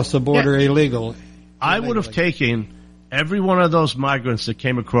across the border illegal. I would have taken every one of those migrants that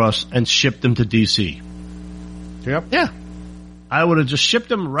came across and shipped them to D.C. Yep. Yeah. I would have just shipped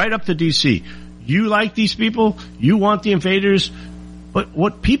them right up to D.C. You like these people? You want the invaders? But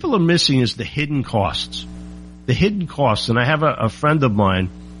what people are missing is the hidden costs. The hidden costs. And I have a friend of mine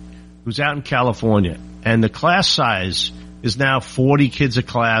who's out in California, and the class size is now 40 kids a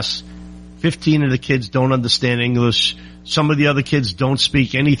class. 15 of the kids don't understand English. Some of the other kids don't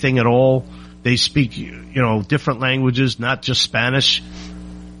speak anything at all. They speak, different languages, not just Spanish.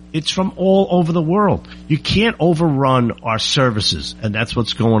 It's from all over the world. You can't overrun our services, and that's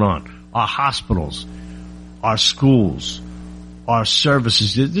what's going on. Our hospitals, our schools, our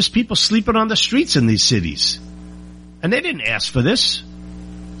services. There's people sleeping on the streets in these cities. And they didn't ask for this.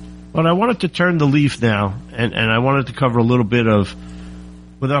 But I wanted to turn the leaf now, and I wanted to cover a little bit of,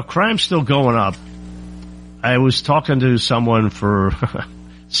 with our crime still going up, I was talking to someone for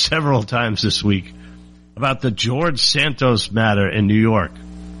several times this week about the George Santos matter in New York.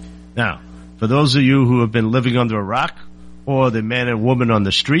 Now, for those of you who have been living under a rock or the man and woman on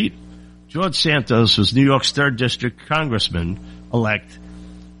the street, George Santos was New York's 3rd District Congressman-elect.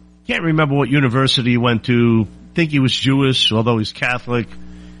 Can't remember what university he went to. Think he was Jewish, although he's Catholic.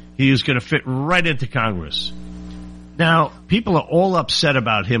 He was going to fit right into Congress. Now, people are all upset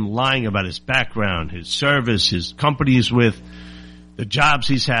about him lying about his background, his service, his companies with, the jobs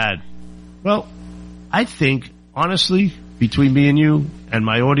he's had. Well, I think, honestly, between me and you and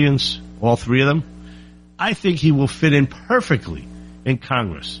my audience, all three of them, I think he will fit in perfectly in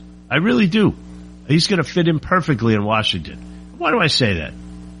Congress. I really do. He's going to fit in perfectly in Washington. Why do I say that?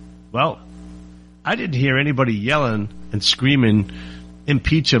 Well, I didn't hear anybody yelling and screaming,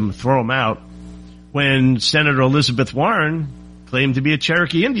 impeach him, throw him out, when Senator Elizabeth Warren claimed to be a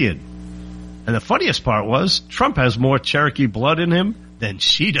Cherokee Indian. And the funniest part was, Trump has more Cherokee blood in him than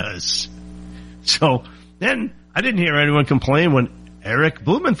she does. So then I didn't hear anyone complain when Eric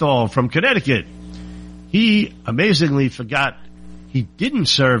Blumenthal from Connecticut, he amazingly forgot he didn't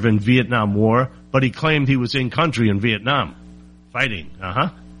serve in Vietnam War, but he claimed he was in country in Vietnam fighting.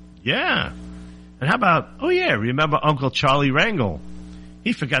 Yeah. And how about, remember Uncle Charlie Rangel?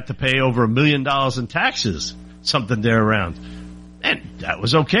 He forgot to pay over $1 million in taxes, something there around. And that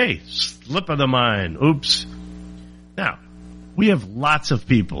was okay. Slip of the mind. Oops. Now, we have lots of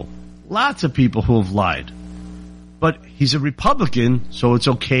people who have lied. But he's a Republican, so it's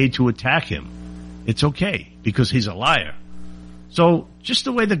okay to attack him. It's okay, because he's a liar. So, just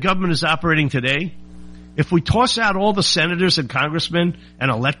the way the government is operating today, if we toss out all the senators and congressmen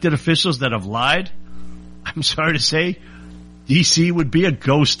and elected officials that have lied, I'm sorry to say, D.C. would be a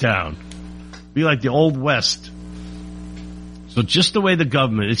ghost town. Be like the Old West. So just the way the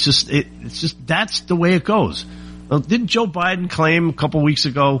government, it's just that's the way it goes. Well, didn't Joe Biden claim a couple weeks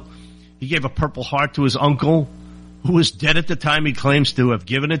ago he gave a Purple Heart to his uncle, who was dead at the time he claims to have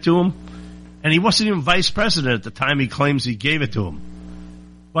given it to him? And he wasn't even vice president at the time he claims he gave it to him.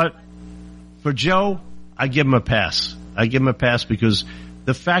 But for Joe, I give him a pass. I give him a pass because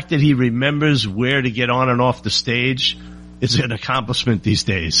the fact that he remembers where to get on and off the stage is an accomplishment these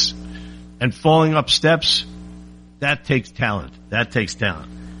days. And falling up steps, that takes talent.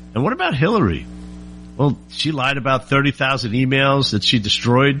 And what about Hillary? Well, she lied about 30,000 emails that she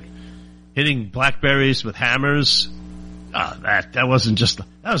destroyed, hitting BlackBerries with hammers. That wasn't just,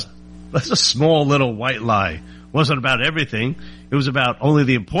 that's a small little white lie. It wasn't about everything. It was about only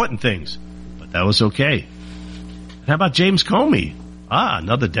the important things. But that was okay. And how about James Comey?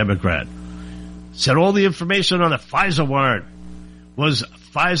 Another Democrat. Said all the information on the Pfizer warrant was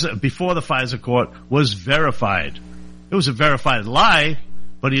before the Pfizer court was verified. It was a verified lie,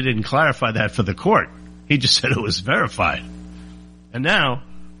 but he didn't clarify that for the court. He just said it was verified. And now,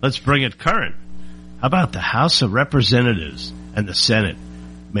 let's bring it current. How about the House of Representatives and the Senate?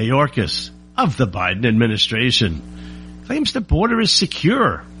 Mayorkas of the Biden administration claims the border is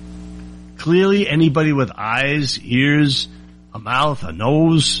secure. Clearly, anybody with eyes, ears, a mouth, a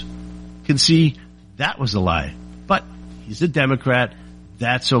nose can see that was a lie. But he's a Democrat.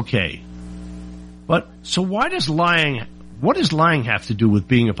 That's okay. But so what does lying have to do with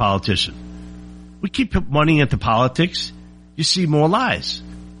being a politician? We keep money into politics. You see more lies.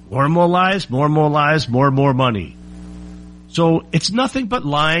 More and more lies, more and more lies, more and more money. So it's nothing but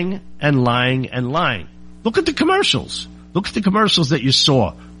lying and lying and lying. Look at the commercials. Look at the commercials that you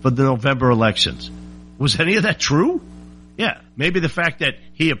saw for the November elections. Was any of that true? Yeah, maybe the fact that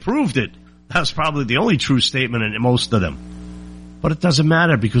he approved it, that's probably the only true statement in most of them. But it doesn't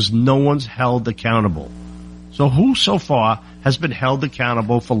matter because no one's held accountable. So who so far has been held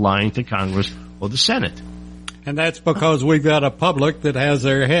accountable for lying to Congress or the Senate? And that's because we've got a public that has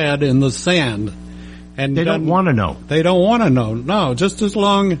their head in the sand. And they don't want to know. They don't want to know. No, just as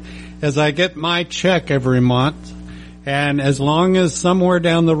long as I get my check every month, and as long as somewhere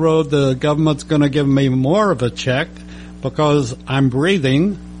down the road the government's going to give me more of a check because I'm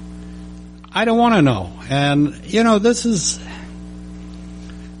breathing, I don't want to know. And, you know, this is...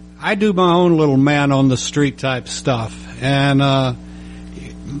 I do my own little man on the street type stuff, and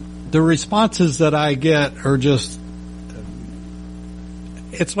the responses that I get are just,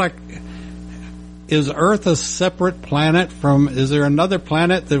 it's like, is Earth a separate planet from, is there another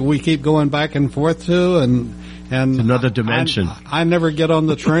planet that we keep going back and forth to, and it's another dimension. I never get on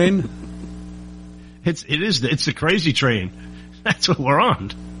the train. It's the crazy train. That's what we're on.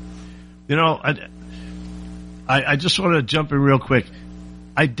 You know, I just want to jump in real quick.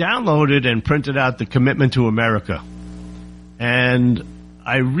 I downloaded and printed out the Commitment to America, and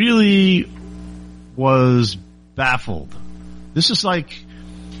I really was baffled. This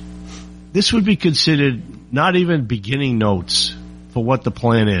would be considered not even beginning notes for what the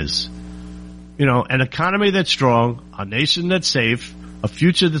plan is. You know, an economy that's strong, a nation that's safe, a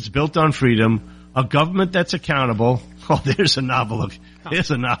future that's built on freedom, a government that's accountable. Oh, there's a novel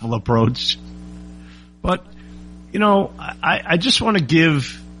approach. But, you know, I just want to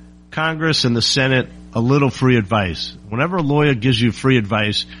give Congress and the Senate a little free advice. Whenever a lawyer gives you free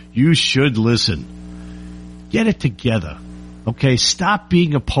advice, you should listen. Get it together. Okay? Stop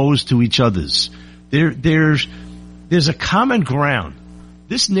being opposed to each other's. There's a common ground.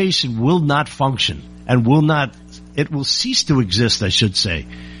 This nation will not function and it will cease to exist, I should say,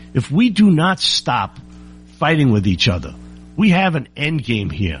 if we do not stop fighting with each other. We have an end game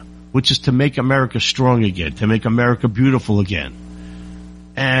here, which is to make America strong again, to make America beautiful again.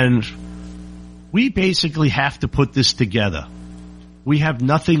 And we basically have to put this together. We have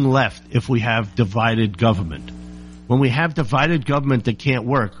nothing left if we have divided government. When we have divided government that can't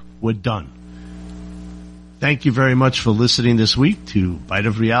work, we're done. Thank you very much for listening this week to Bite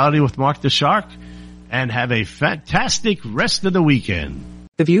of Reality with Mark the Shark, and have a fantastic rest of the weekend.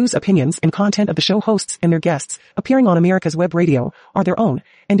 The views, opinions, and content of the show hosts and their guests appearing on America's Web Radio are their own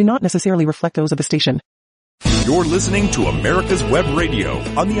and do not necessarily reflect those of the station. You're listening to America's Web Radio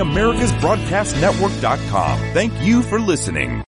on the AmericasBroadcastNetwork.com. Thank you for listening.